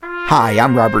Hi,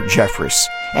 I'm Robert Jeffress,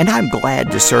 and I'm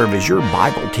glad to serve as your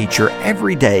Bible teacher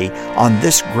every day on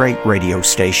this great radio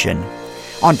station.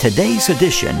 On today's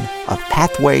edition of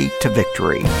Pathway to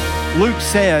Victory, Luke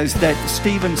says that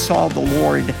Stephen saw the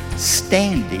Lord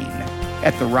standing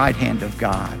at the right hand of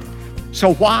God.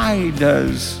 So why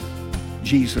does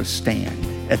Jesus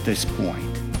stand at this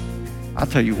point? I'll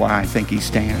tell you why I think he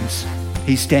stands.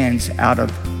 He stands out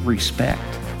of respect.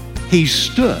 He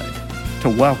stood to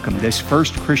welcome this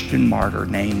first Christian martyr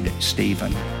named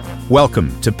Stephen.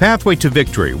 Welcome to Pathway to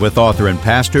Victory with author and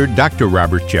pastor Dr.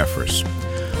 Robert Jeffress.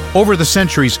 Over the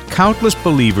centuries, countless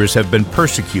believers have been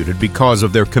persecuted because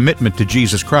of their commitment to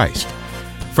Jesus Christ.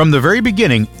 From the very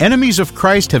beginning, enemies of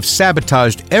Christ have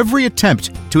sabotaged every attempt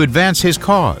to advance his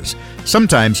cause,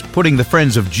 sometimes putting the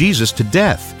friends of Jesus to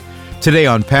death. Today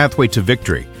on Pathway to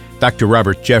Victory, Dr.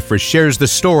 Robert Jeffress shares the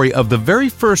story of the very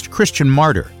first Christian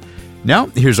martyr. Now,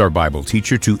 here's our Bible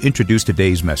teacher to introduce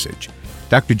today's message.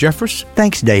 Dr. Jeffress?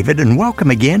 Thanks, David, and welcome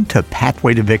again to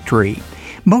Pathway to Victory.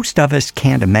 Most of us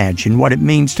can't imagine what it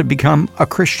means to become a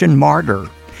Christian martyr.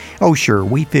 Oh, sure,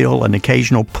 we feel an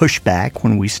occasional pushback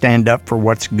when we stand up for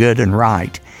what's good and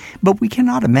right, but we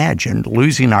cannot imagine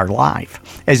losing our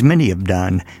life, as many have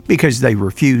done, because they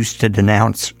refuse to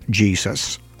denounce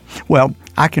Jesus. Well,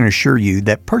 I can assure you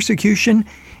that persecution,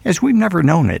 as we've never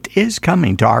known it, is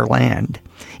coming to our land.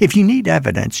 If you need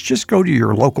evidence, just go to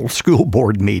your local school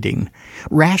board meeting.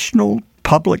 Rational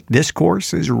public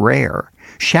discourse is rare.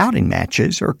 Shouting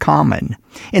matches are common.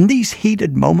 In these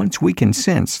heated moments, we can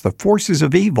sense the forces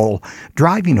of evil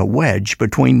driving a wedge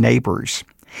between neighbors.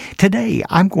 Today,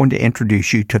 I'm going to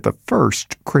introduce you to the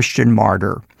first Christian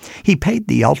martyr. He paid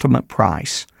the ultimate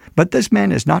price. But this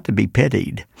man is not to be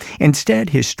pitied. Instead,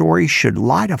 his story should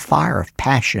light a fire of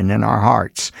passion in our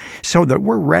hearts so that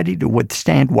we're ready to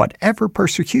withstand whatever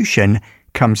persecution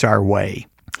comes our way.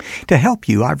 To help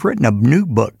you, I've written a new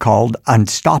book called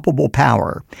Unstoppable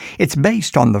Power. It's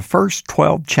based on the first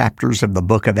 12 chapters of the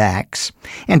book of Acts.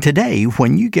 And today,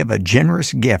 when you give a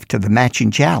generous gift to the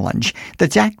matching challenge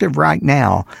that's active right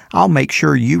now, I'll make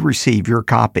sure you receive your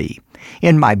copy.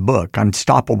 In my book,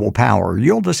 Unstoppable Power,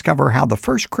 you'll discover how the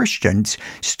first Christians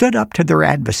stood up to their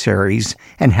adversaries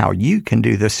and how you can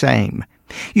do the same.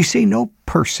 You see, no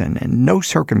person and no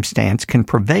circumstance can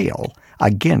prevail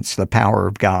against the power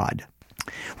of God.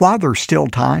 While there's still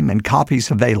time and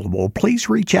copies available, please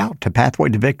reach out to Pathway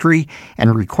to Victory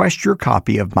and request your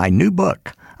copy of my new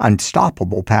book,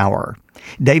 Unstoppable Power.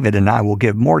 David and I will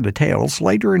give more details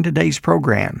later in today's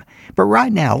program. But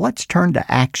right now, let's turn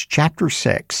to Acts chapter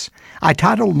 6. I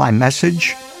titled my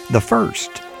message, The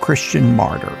First Christian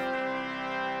Martyr.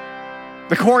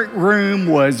 The courtroom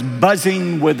was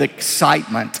buzzing with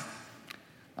excitement.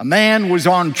 A man was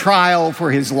on trial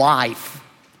for his life.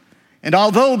 And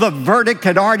although the verdict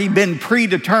had already been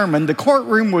predetermined, the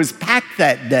courtroom was packed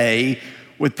that day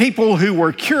with people who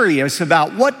were curious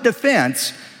about what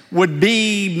defense would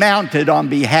be mounted on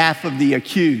behalf of the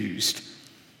accused.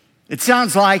 It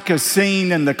sounds like a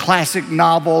scene in the classic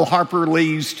novel Harper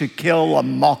Lee's To Kill a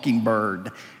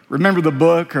Mockingbird. Remember the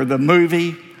book or the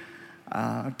movie?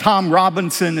 Tom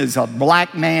Robinson is a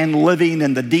black man living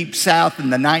in the Deep South in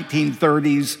the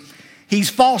 1930s. He's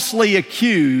falsely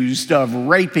accused of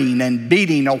raping and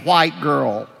beating a white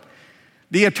girl.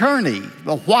 The attorney,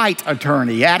 the white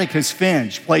attorney, Atticus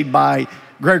Finch, played by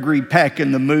Gregory Peck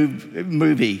in the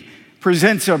movie,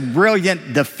 presents a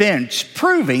brilliant defense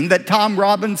proving that Tom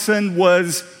Robinson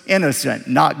was innocent,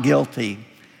 not guilty.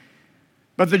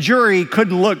 But the jury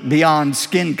couldn't look beyond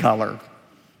skin color.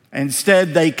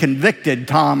 Instead, they convicted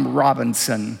Tom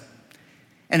Robinson.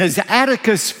 And as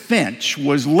Atticus Finch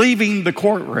was leaving the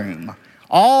courtroom,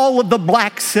 all of the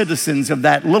black citizens of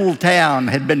that little town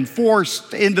had been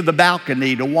forced into the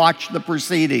balcony to watch the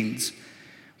proceedings.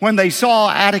 When they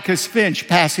saw Atticus Finch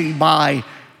passing by,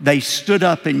 they stood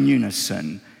up in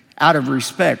unison out of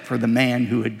respect for the man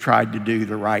who had tried to do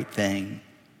the right thing.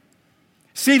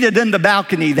 Seated in the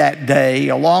balcony that day,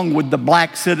 along with the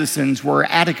black citizens, were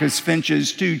Atticus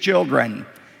Finch's two children,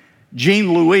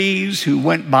 Jean Louise, who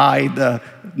went by the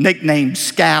nickname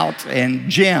Scout, and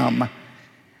Jim.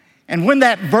 And when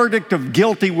that verdict of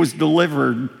guilty was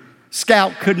delivered,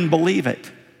 Scout couldn't believe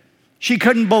it. She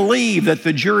couldn't believe that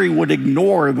the jury would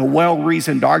ignore the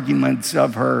well-reasoned arguments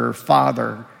of her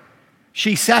father.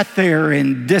 She sat there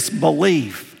in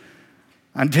disbelief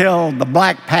until the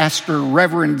black pastor,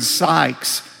 Reverend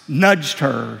Sykes, nudged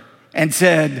her and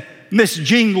said, "Miss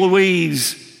Jean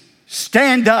Louise,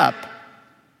 stand up.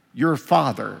 Your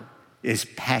father is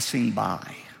passing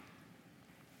by."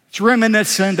 It's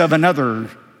reminiscent of another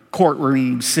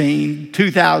courtroom scene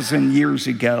 2,000 years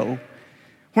ago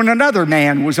When another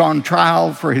man was on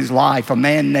trial for his life, a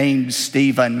man named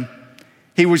Stephen,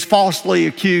 he was falsely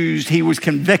accused, he was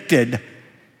convicted,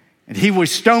 and he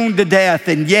was stoned to death.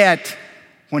 And yet,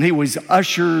 when he was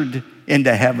ushered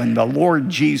into heaven, the Lord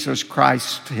Jesus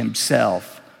Christ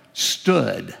himself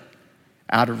stood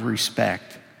out of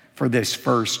respect for this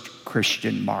first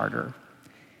Christian martyr.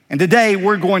 And today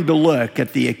we're going to look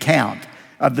at the account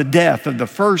of the death of the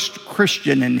first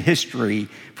Christian in history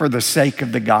for the sake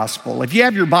of the gospel. If you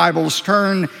have your Bibles,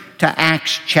 turn to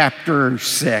Acts chapter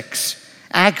 6.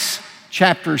 Acts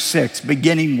chapter 6,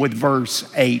 beginning with verse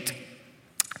 8.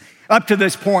 Up to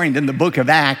this point in the book of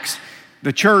Acts,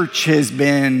 the church has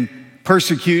been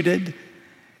persecuted.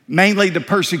 Mainly the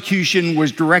persecution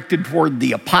was directed toward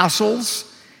the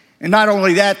apostles. And not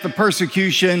only that, the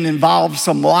persecution involved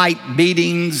some light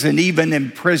beatings and even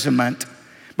imprisonment.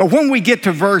 But when we get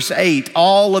to verse 8,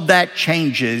 all of that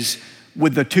changes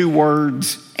with the two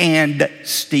words, "and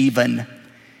Stephen."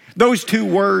 Those two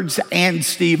words, "and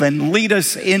Stephen," lead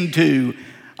us into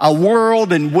a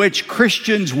world in which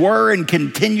Christians were and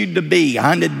continued to be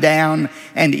hunted down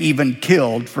and even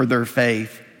killed for their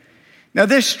faith. Now,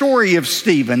 this story of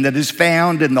Stephen that is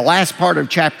found in the last part of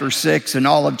chapter 6 and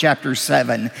all of chapter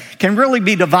 7 can really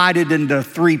be divided into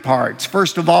three parts.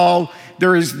 First of all,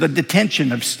 there is the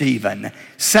detention of Stephen.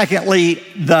 Secondly,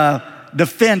 the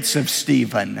defense of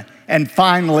Stephen. And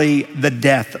finally, the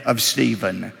death of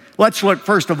Stephen. Let's look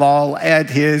first of all at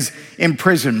his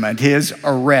imprisonment, his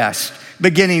arrest,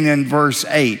 beginning in verse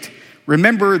 8.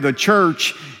 Remember, the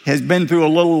church has been through a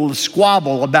little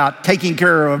squabble about taking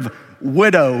care of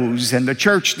widows, and the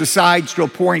church decides to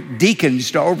appoint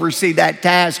deacons to oversee that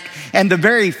task. And the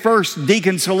very first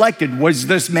deacon selected was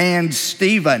this man,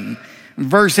 Stephen.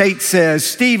 Verse 8 says,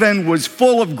 "Stephen was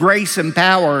full of grace and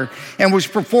power and was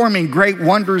performing great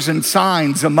wonders and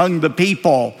signs among the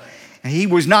people." He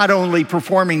was not only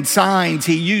performing signs,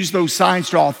 he used those signs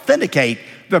to authenticate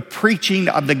the preaching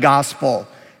of the gospel.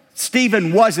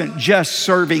 Stephen wasn't just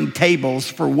serving tables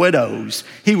for widows.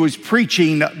 He was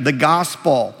preaching the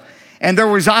gospel. And there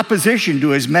was opposition to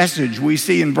his message, we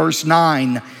see in verse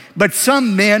 9. But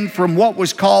some men from what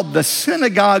was called the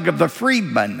synagogue of the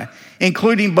freedmen,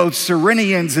 including both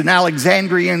Cyrenians and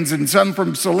Alexandrians and some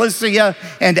from Cilicia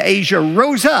and Asia,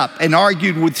 rose up and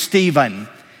argued with Stephen.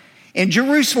 In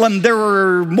Jerusalem, there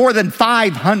were more than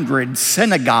 500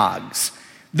 synagogues.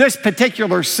 This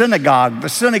particular synagogue, the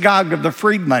synagogue of the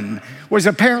freedmen, was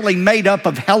apparently made up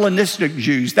of Hellenistic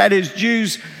Jews, that is,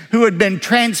 Jews who had been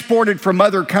transported from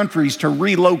other countries to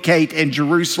relocate in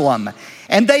Jerusalem.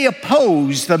 And they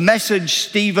opposed the message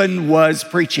Stephen was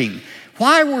preaching.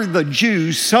 Why were the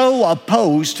Jews so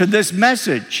opposed to this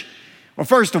message? Well,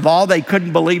 first of all, they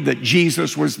couldn't believe that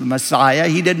Jesus was the Messiah.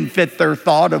 He didn't fit their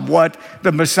thought of what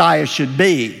the Messiah should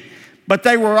be. But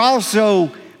they were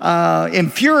also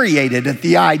infuriated at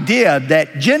the idea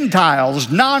that Gentiles,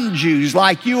 non-Jews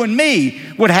like you and me,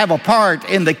 would have a part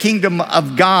in the kingdom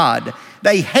of God.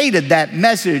 They hated that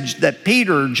message that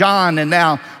Peter, John, and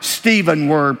now Stephen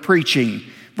were preaching.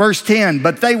 Verse 10,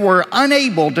 "But they were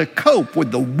unable to cope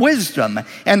with the wisdom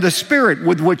and the spirit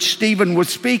with which Stephen was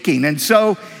speaking. And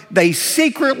so they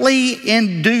secretly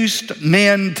induced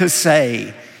men to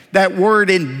say," that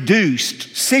word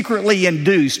induced, secretly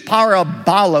induced,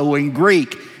 parabolo in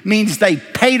Greek, means they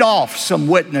paid off some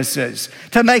witnesses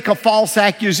to make a false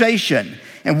accusation.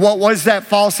 And what was that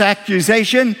false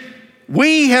accusation?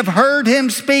 "We have heard him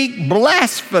speak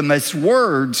blasphemous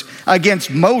words against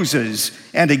Moses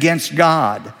and against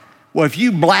God." Well, if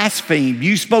you blasphemed,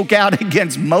 you spoke out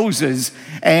against Moses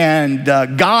and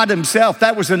God himself,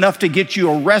 that was enough to get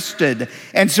you arrested.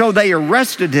 And so they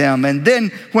arrested him. And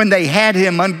then when they had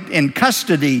him in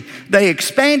custody, they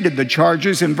expanded the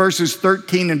charges in verses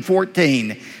 13 and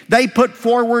 14. They put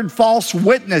forward false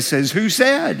witnesses who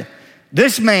said,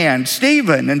 "This man,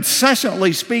 Stephen,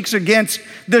 incessantly speaks against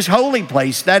this holy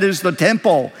place, that is the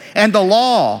temple, and the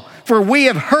law. For we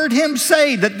have heard him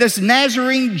say that this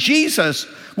Nazarene Jesus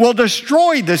will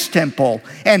destroy this temple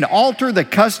and alter the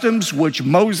customs which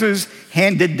Moses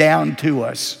handed down to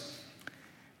us."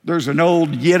 There's an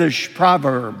old Yiddish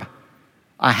proverb,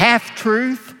 "A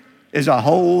half-truth is a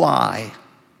whole lie."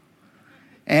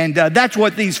 And that's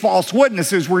what these false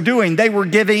witnesses were doing. They were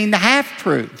giving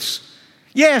half-truths.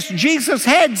 Yes, Jesus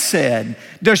had said,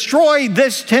 "Destroy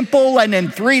this temple, and in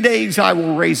 3 days I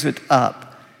will raise it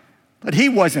up." But he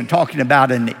wasn't talking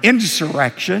about an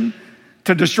insurrection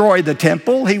to destroy the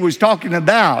temple. He was talking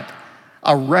about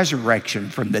a resurrection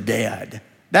from the dead.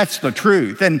 That's the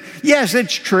truth. And yes,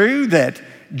 it's true that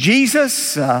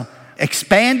Jesus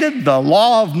expanded the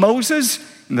law of Moses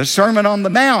in the Sermon on the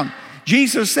Mount.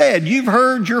 Jesus said, you've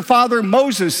heard your father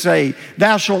Moses say,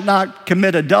 thou shalt not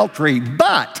commit adultery.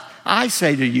 But I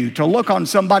say to you, to look on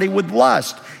somebody with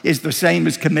lust is the same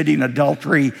as committing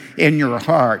adultery in your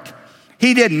heart.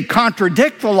 He didn't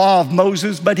contradict the law of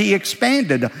Moses, but he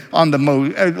expanded on the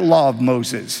law of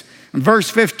Moses. In verse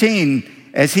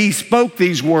 15, as he spoke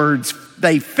these words,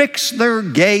 they fixed their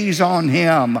gaze on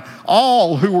him.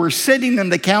 All who were sitting in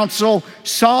the council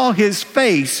saw his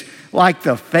face like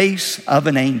the face of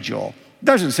an angel. It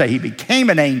doesn't say he became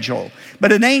an angel,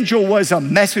 but an angel was a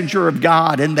messenger of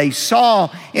God, and they saw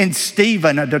in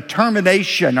Stephen a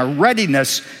determination, a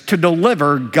readiness to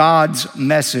deliver God's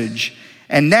message.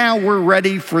 And now we're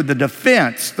ready for the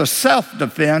defense, the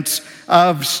self-defense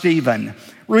of Stephen.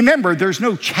 Remember, there's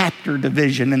no chapter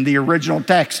division in the original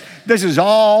text. This is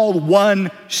all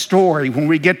one story when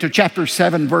we get to chapter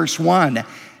 7, verse 1.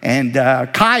 And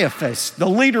Caiaphas, the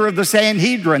leader of the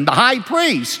Sanhedrin, the high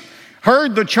priest,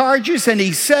 heard the charges, and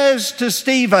he says to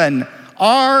Stephen,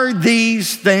 are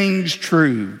these things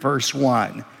true? Verse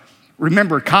 1.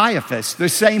 Remember, Caiaphas, the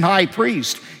same high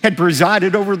priest, had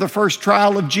presided over the first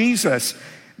trial of Jesus.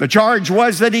 The charge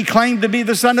was that he claimed to be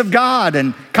the Son of God,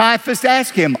 and Caiaphas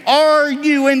asked him, are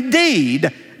you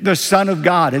indeed the Son of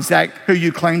God? Is that who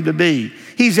you claim to be?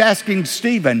 He's asking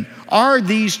Stephen, are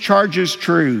these charges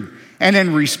true? And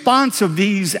in response of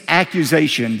these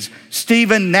accusations,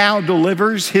 Stephen now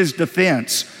delivers his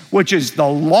defense, which is the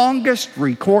longest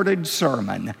recorded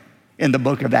sermon in the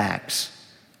book of Acts.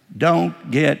 Don't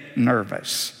get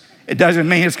nervous. It doesn't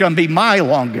mean it's going to be my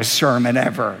longest sermon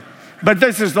ever. But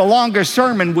this is the longest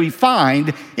sermon we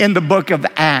find in the book of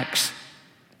Acts.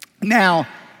 Now,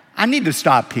 I need to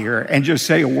stop here and just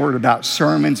say a word about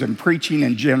sermons and preaching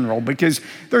in general, because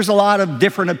there's a lot of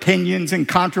different opinions and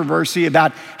controversy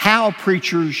about how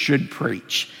preachers should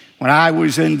preach. When I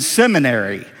was in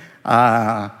seminary,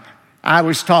 I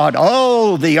was taught,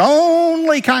 the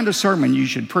only kind of sermon you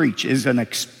should preach is an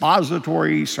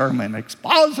expository sermon,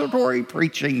 expository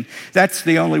preaching. That's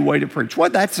the only way to preach. Well,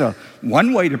 that's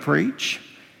one way to preach.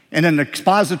 In an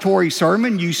expository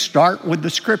sermon, you start with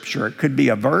the scripture. It could be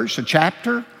a verse, a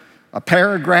chapter, a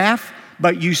paragraph,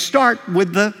 but you start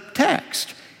with the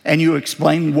text and you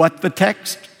explain what the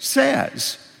text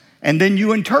says. And then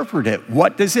you interpret it.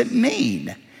 What does it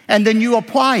mean? And then you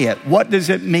apply it. What does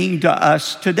it mean to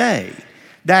us today?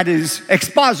 That is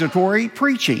expository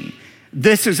preaching.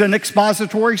 This is an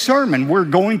expository sermon. We're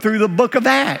going through the book of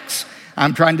Acts.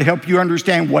 I'm trying to help you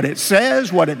understand what it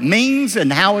says, what it means,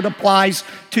 and how it applies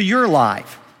to your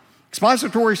life.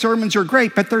 Expository sermons are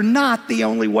great, but they're not the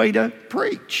only way to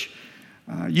preach.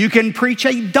 You can preach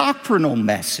a doctrinal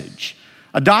message.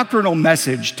 A doctrinal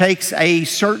message takes a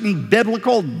certain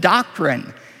biblical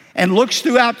doctrine and looks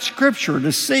throughout Scripture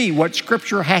to see what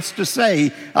Scripture has to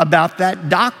say about that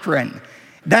doctrine.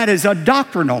 That is a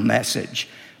doctrinal message.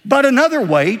 But another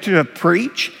way to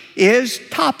preach is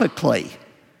topically.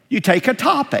 You take a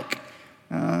topic.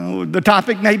 The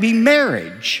topic may be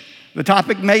marriage. The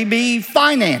topic may be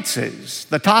finances.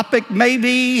 The topic may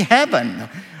be heaven.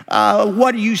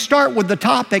 You start with the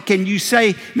topic and you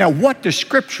say, now what does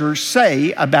Scripture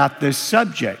say about this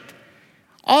subject?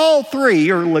 All three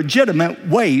are legitimate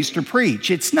ways to preach.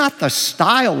 It's not the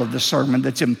style of the sermon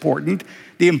that's important.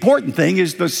 The important thing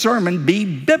is the sermon be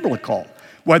biblical.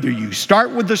 Whether you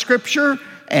start with the Scripture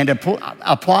and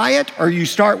apply it, or you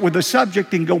start with the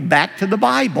subject and go back to the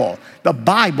Bible. The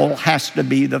Bible has to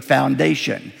be the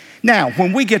foundation. Now,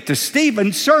 when we get to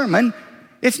Stephen's sermon,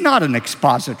 it's not an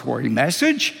expository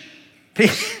message.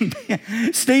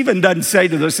 Stephen doesn't say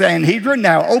to the Sanhedrin,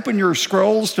 now open your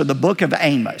scrolls to the book of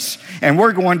Amos, and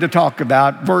we're going to talk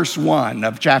about verse 1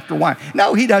 of chapter 1.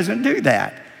 No, he doesn't do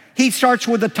that. He starts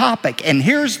with a topic, and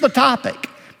here's the topic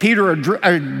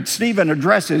Stephen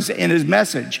addresses in his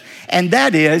message, and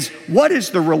that is, what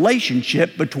is the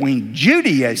relationship between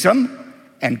Judaism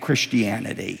and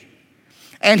Christianity?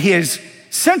 And his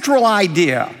central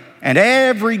idea, and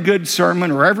every good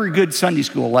sermon or every good Sunday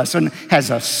school lesson has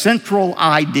a central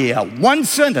idea, one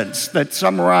sentence that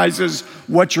summarizes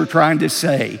what you're trying to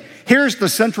say. Here's the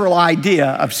central idea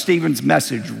of Stephen's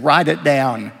message. Write it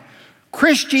down.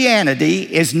 Christianity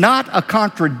is not a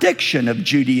contradiction of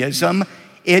Judaism.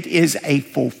 It is a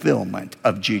fulfillment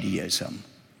of Judaism.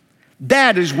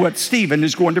 That is what Stephen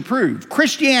is going to prove.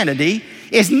 Christianity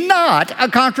is not a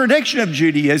contradiction of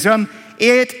Judaism.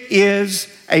 It is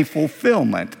a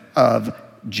fulfillment of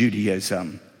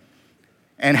Judaism.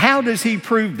 And how does he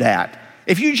prove that?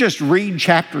 If you just read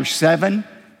chapter 7,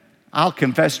 I'll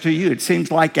confess to you, it seems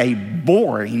like a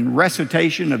boring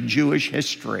recitation of Jewish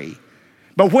history.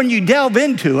 But when you delve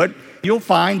into it, you'll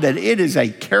find that it is a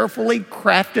carefully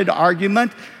crafted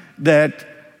argument that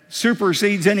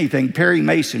supersedes anything Perry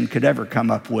Mason could ever come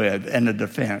up with in a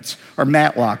defense, or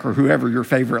Matlock, or whoever your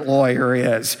favorite lawyer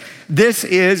is. This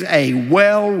is a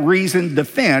well-reasoned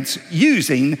defense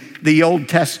using the Old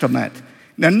Testament.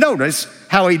 Now notice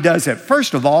how he does it.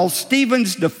 First of all,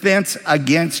 Stephen's defense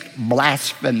against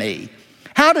blasphemy.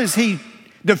 How does he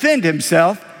defend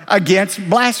himself against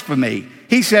blasphemy?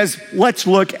 He says, let's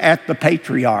look at the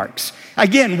patriarchs.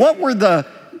 Again, what were the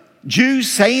Jews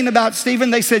saying about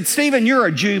Stephen? They said, Stephen, you're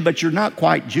a Jew, but you're not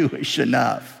quite Jewish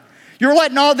enough. You're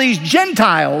letting all these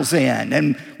Gentiles in,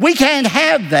 and we can't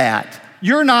have that.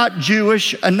 You're not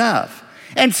Jewish enough.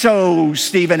 And so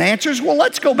Stephen answers, well,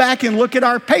 let's go back and look at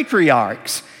our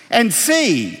patriarchs and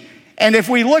see. And if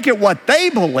we look at what they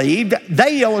believed,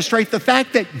 they illustrate the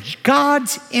fact that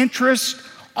God's interest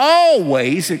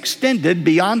always extended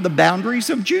beyond the boundaries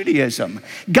of Judaism.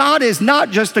 God is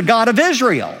not just a God of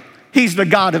Israel. He's the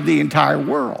God of the entire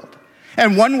world.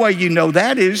 And one way you know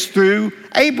that is through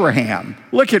Abraham.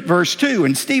 Look at verse 2.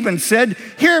 And Stephen said,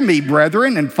 hear me,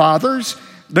 brethren and fathers.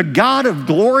 The God of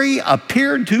glory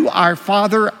appeared to our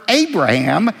father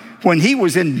Abraham when he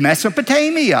was in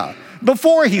Mesopotamia,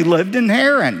 before he lived in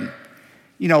Haran.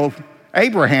 You know,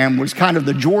 Abraham was kind of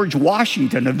the George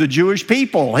Washington of the Jewish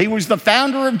people. He was the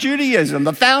founder of Judaism,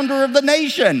 the founder of the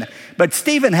nation. But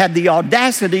Stephen had the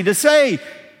audacity to say,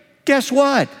 guess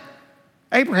what?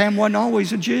 Abraham wasn't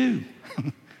always a Jew.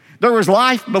 There was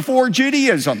life before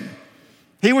Judaism.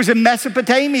 He was in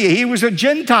Mesopotamia. He was a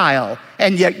Gentile,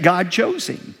 and yet God chose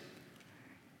him.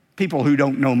 People who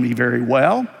don't know me very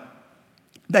well,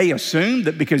 they assume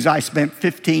that because I spent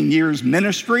 15 years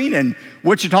ministering in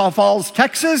Wichita Falls,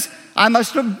 Texas, I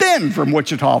must have been from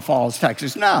Wichita Falls,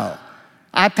 Texas. No,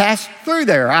 I passed through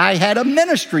there. I had a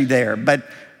ministry there, but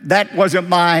that wasn't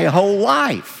my whole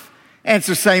life. And it's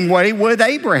the same way with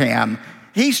Abraham.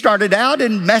 He started out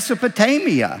in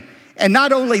Mesopotamia. And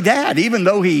not only that, even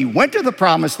though he went to the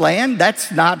promised land,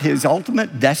 that's not his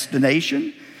ultimate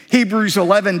destination. Hebrews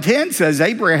 11:10 says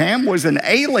Abraham was an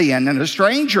alien and a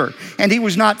stranger, and he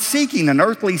was not seeking an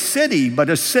earthly city, but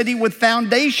a city with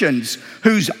foundations,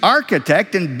 whose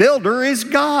architect and builder is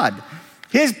God.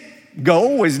 His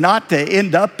goal was not to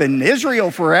end up in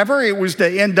Israel forever. It was to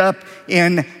end up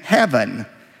in heaven.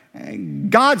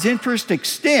 God's interests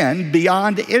extend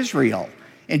beyond Israel.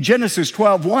 In Genesis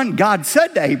 12:1, God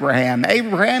said to Abraham,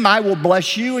 Abraham, I will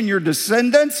bless you and your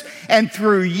descendants, and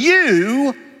through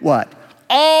you, what?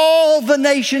 All the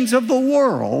nations of the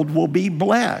world will be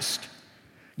blessed.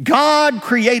 God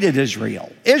created Israel.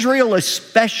 Israel is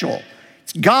special.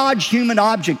 It's God's human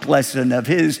object lesson of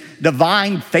his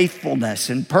divine faithfulness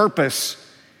and purpose.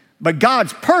 But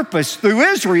God's purpose through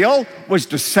Israel was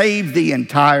to save the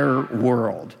entire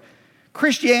world.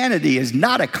 Christianity is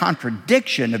not a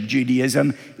contradiction of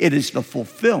Judaism. It is the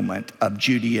fulfillment of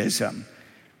Judaism.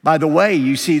 By the way,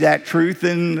 you see that truth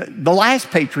in the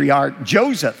last patriarch,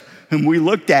 Joseph, whom we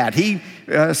looked at. He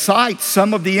cites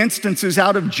some of the instances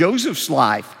out of Joseph's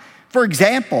life. For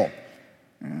example,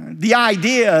 the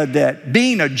idea that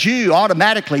being a Jew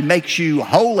automatically makes you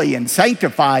holy and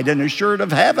sanctified and assured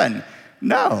of heaven.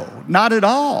 No, not at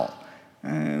all.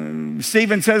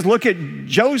 Stephen says, look at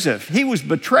Joseph. He was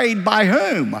betrayed by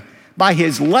whom? By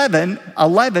his 11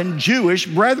 Jewish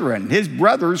brethren. His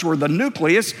brothers were the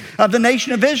nucleus of the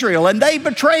nation of Israel, and they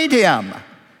betrayed him.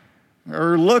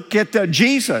 Or look at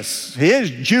Jesus.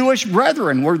 His Jewish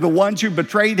brethren were the ones who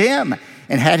betrayed him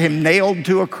and had him nailed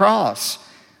to a cross.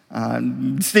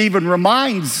 Stephen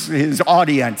reminds his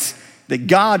audience that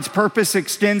God's purpose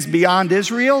extends beyond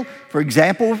Israel. For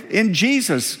example, in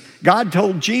Jesus, God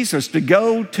told Jesus to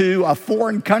go to a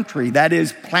foreign country, that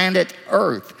is planet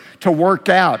Earth, to work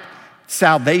out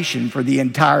salvation for the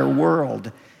entire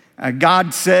world.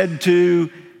 God said to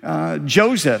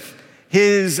Joseph,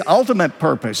 his ultimate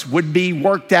purpose would be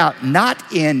worked out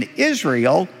not in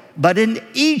Israel, but in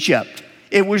Egypt.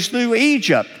 It was through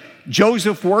Egypt,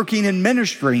 Joseph working and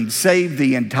ministering saved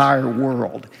the entire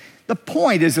world. The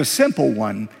point is a simple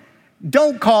one.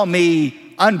 Don't call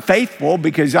me unfaithful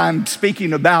because I'm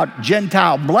speaking about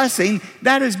Gentile blessing.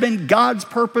 That has been God's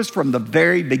purpose from the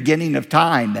very beginning of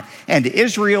time. And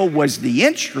Israel was the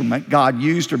instrument God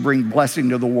used to bring blessing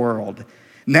to the world.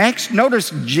 Next,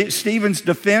 notice Stephen's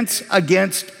defense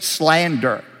against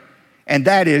slander, and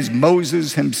that is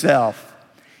Moses himself.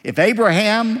 If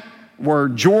Abraham were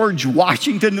George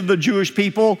Washington to the Jewish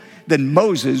people, then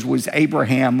Moses was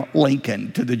Abraham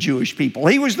Lincoln to the Jewish people.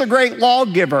 He was the great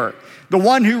lawgiver, the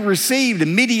one who received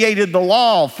and mediated the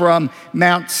law from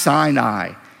Mount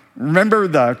Sinai. Remember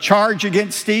the charge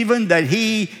against Stephen that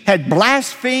he had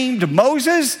blasphemed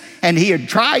Moses and he had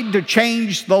tried to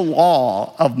change the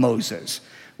law of Moses.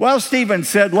 Well, Stephen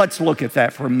said, let's look at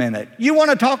that for a minute. You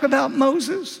want to talk about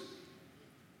Moses?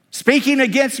 Speaking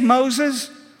against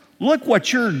Moses? Look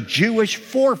what your Jewish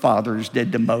forefathers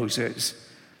did to Moses.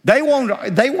 They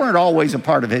weren't always a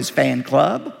part of his fan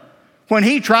club. When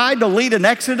he tried to lead an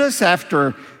exodus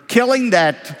after killing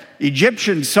that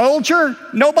Egyptian soldier,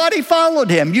 nobody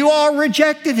followed him. You all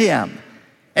rejected him.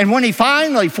 And when he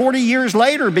finally, 40 years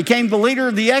later, became the leader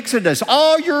of the exodus,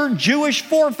 all your Jewish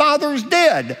forefathers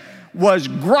did was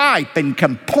gripe and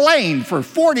complain for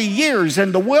 40 years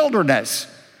in the wilderness.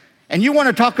 And you want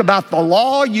to talk about the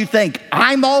law you think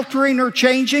I'm altering or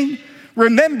changing?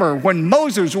 Remember, when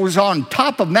Moses was on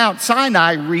top of Mount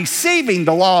Sinai receiving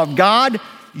the law of God,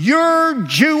 your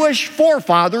Jewish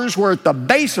forefathers were at the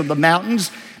base of the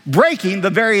mountains breaking the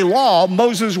very law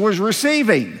Moses was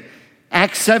receiving.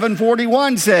 Acts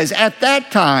 7:41 says, at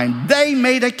that time they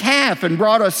made a calf and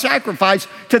brought a sacrifice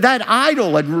to that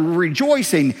idol and were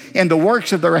rejoicing in the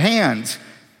works of their hands.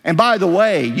 And by the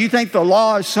way, you think the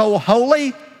law is so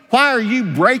holy? Why are you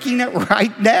breaking it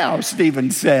right now?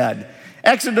 Stephen said.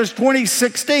 Exodus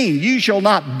 20:16, you shall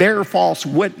not bear false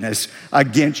witness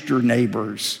against your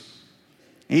neighbors.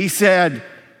 He said,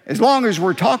 as long as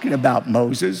we're talking about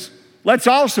Moses, let's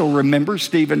also remember,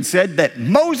 Stephen said, that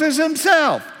Moses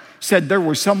himself said there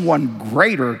was someone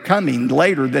greater coming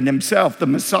later than himself, the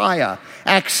Messiah.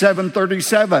 Acts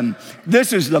 7:37,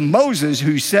 this is the Moses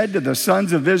who said to the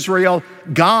sons of Israel,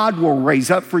 God will raise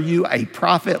up for you a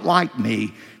prophet like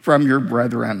me from your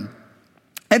brethren.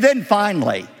 And then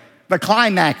finally, the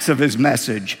climax of his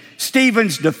message,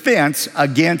 Stephen's defense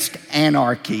against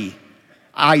anarchy.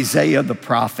 Isaiah the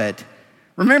prophet.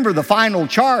 Remember, the final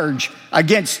charge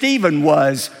against Stephen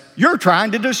was, you're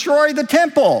trying to destroy the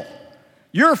temple.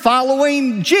 You're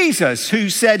following Jesus, who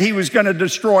said he was going to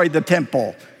destroy the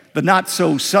temple. The not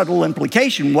so subtle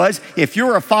implication was, if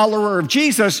you're a follower of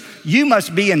Jesus, you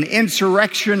must be an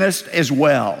insurrectionist as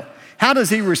well. How does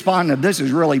he respond? And this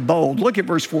is really bold. Look at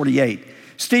verse 48.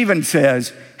 Stephen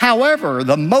says, however,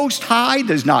 the Most High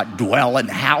does not dwell in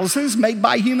houses made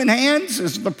by human hands,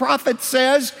 as the prophet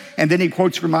says. And then he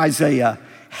quotes from Isaiah,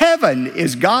 heaven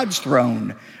is God's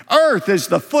throne. Earth is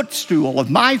the footstool of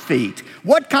my feet.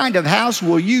 What kind of house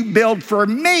will you build for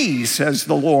me, says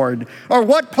the Lord? Or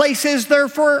what place is there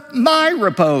for my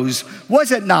repose?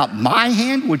 Was it not my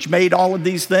hand which made all of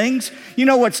these things? You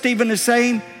know what Stephen is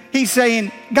saying? He's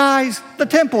saying, guys, the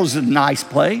temple's a nice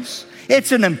place.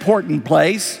 It's an important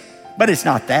place, but it's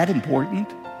not that important.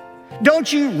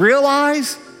 Don't you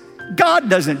realize God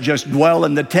doesn't just dwell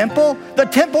in the temple? The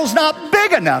temple's not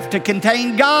big enough to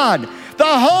contain God.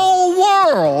 The whole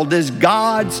world is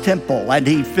God's temple, and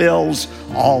he fills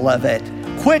all of it.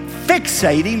 Quit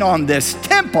fixating on this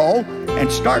temple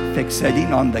and start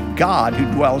fixating on the God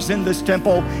who dwells in this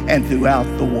temple and throughout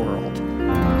the world.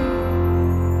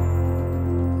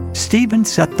 Stephen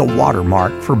set the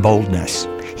watermark for boldness.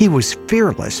 He was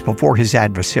fearless before his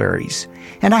adversaries.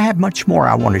 And I have much more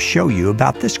I want to show you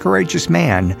about this courageous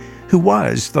man who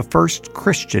was the first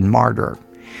Christian martyr.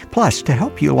 Plus, to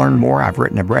help you learn more, I've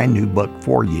written a brand new book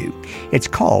for you. It's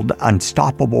called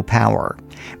Unstoppable Power.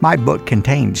 My book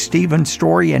contains Stephen's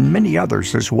story and many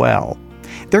others as well.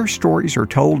 Their stories are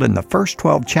told in the first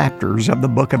 12 chapters of the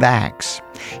book of Acts.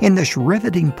 In this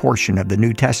riveting portion of the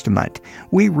New Testament,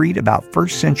 we read about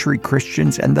first-century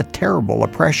Christians and the terrible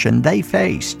oppression they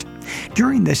faced.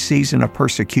 During this season of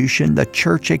persecution, the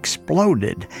church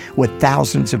exploded with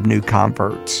thousands of new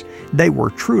converts. They were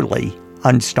truly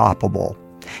unstoppable.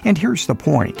 And here's the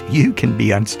point, you can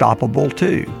be unstoppable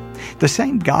too. The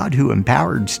same God who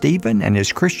empowered Stephen and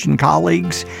his Christian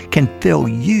colleagues can fill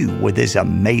you with his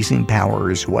amazing power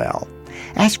as well.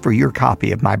 Ask for your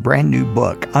copy of my brand new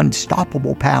book,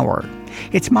 Unstoppable Power.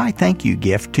 It's my thank you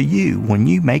gift to you when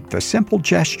you make the simple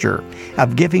gesture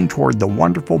of giving toward the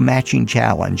wonderful matching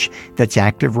challenge that's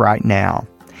active right now.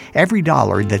 Every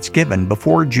dollar that's given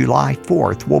before July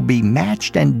 4th will be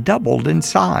matched and doubled in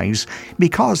size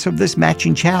because of this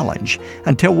matching challenge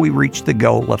until we reach the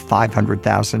goal of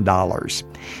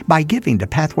 $500,000. By giving to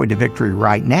Pathway to Victory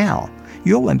right now,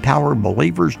 you'll empower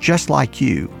believers just like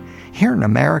you here in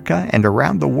America and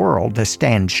around the world to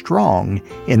stand strong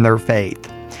in their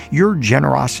faith. Your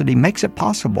generosity makes it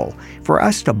possible for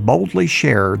us to boldly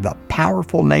share the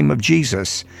powerful name of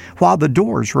Jesus while the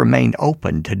doors remain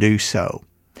open to do so.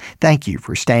 Thank you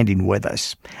for standing with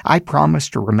us. I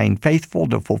promise to remain faithful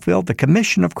to fulfill the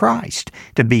commission of Christ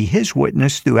to be His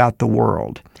witness throughout the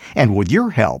world. And with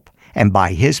your help and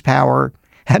by His power,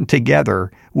 and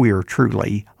together we are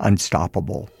truly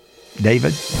unstoppable.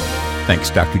 David? Thanks,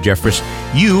 Dr. Jeffress.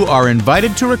 You are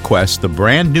invited to request the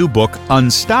brand new book,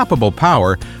 Unstoppable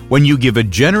Power, when you give a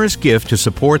generous gift to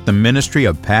support the ministry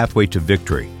of Pathway to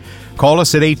Victory. Call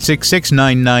us at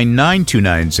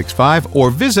 866-999-2965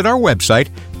 or visit our website,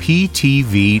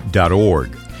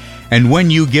 ptv.org. And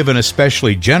when you give an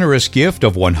especially generous gift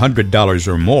of $100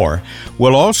 or more,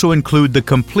 we'll also include the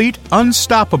complete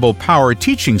Unstoppable Power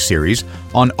teaching series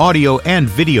on audio and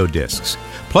video discs,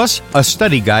 plus a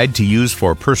study guide to use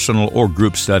for personal or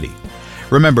group study.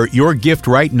 Remember, your gift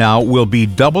right now will be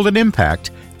doubled in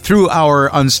impact through our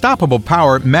Unstoppable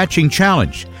Power Matching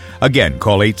Challenge. Again,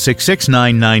 call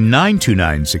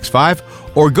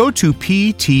 866-999-2965 or go to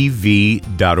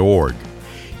ptv.org.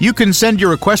 You can send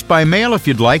your request by mail if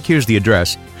you'd like. Here's the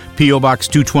address: P.O. Box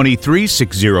 223,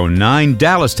 609,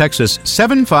 Dallas, Texas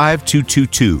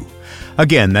 75222.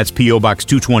 Again, that's P.O. Box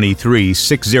 223,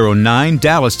 609,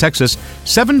 Dallas, Texas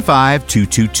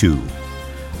 75222.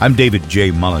 I'm David J.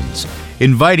 Mullins,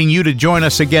 inviting you to join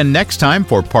us again next time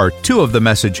for part 2 of the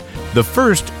message, The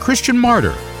First Christian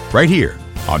Martyr, right here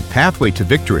on Pathway to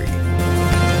Victory.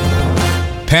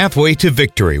 Pathway to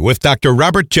Victory with Dr.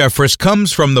 Robert Jeffress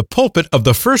comes from the pulpit of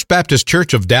the First Baptist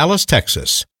Church of Dallas, Texas.